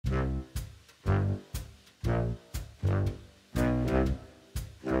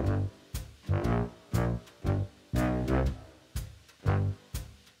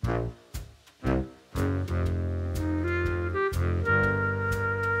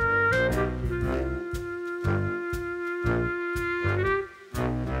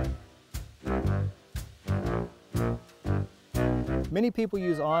Many people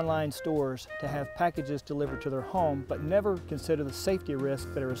use online stores to have packages delivered to their home, but never consider the safety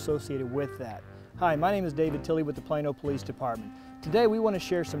risks that are associated with that. Hi, my name is David Tilley with the Plano Police Department. Today we want to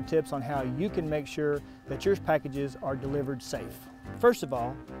share some tips on how you can make sure that your packages are delivered safe. First of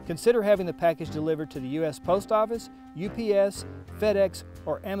all, consider having the package delivered to the U.S. Post Office, UPS, FedEx,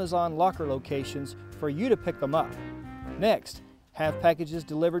 or Amazon locker locations for you to pick them up. Next, have packages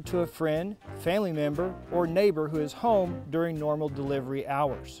delivered to a friend, family member, or neighbor who is home during normal delivery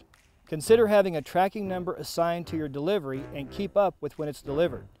hours. Consider having a tracking number assigned to your delivery and keep up with when it's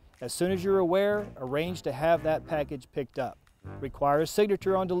delivered. As soon as you're aware, arrange to have that package picked up. Require a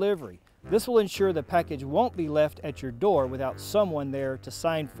signature on delivery. This will ensure the package won't be left at your door without someone there to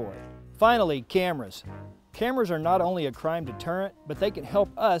sign for it. Finally, cameras. Cameras are not only a crime deterrent, but they can help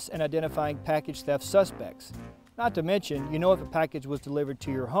us in identifying package theft suspects. Not to mention, you know if a package was delivered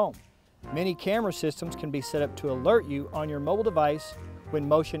to your home. Many camera systems can be set up to alert you on your mobile device when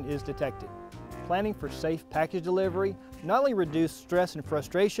motion is detected. Planning for safe package delivery not only reduces stress and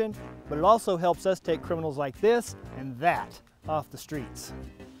frustration, but it also helps us take criminals like this and that off the streets.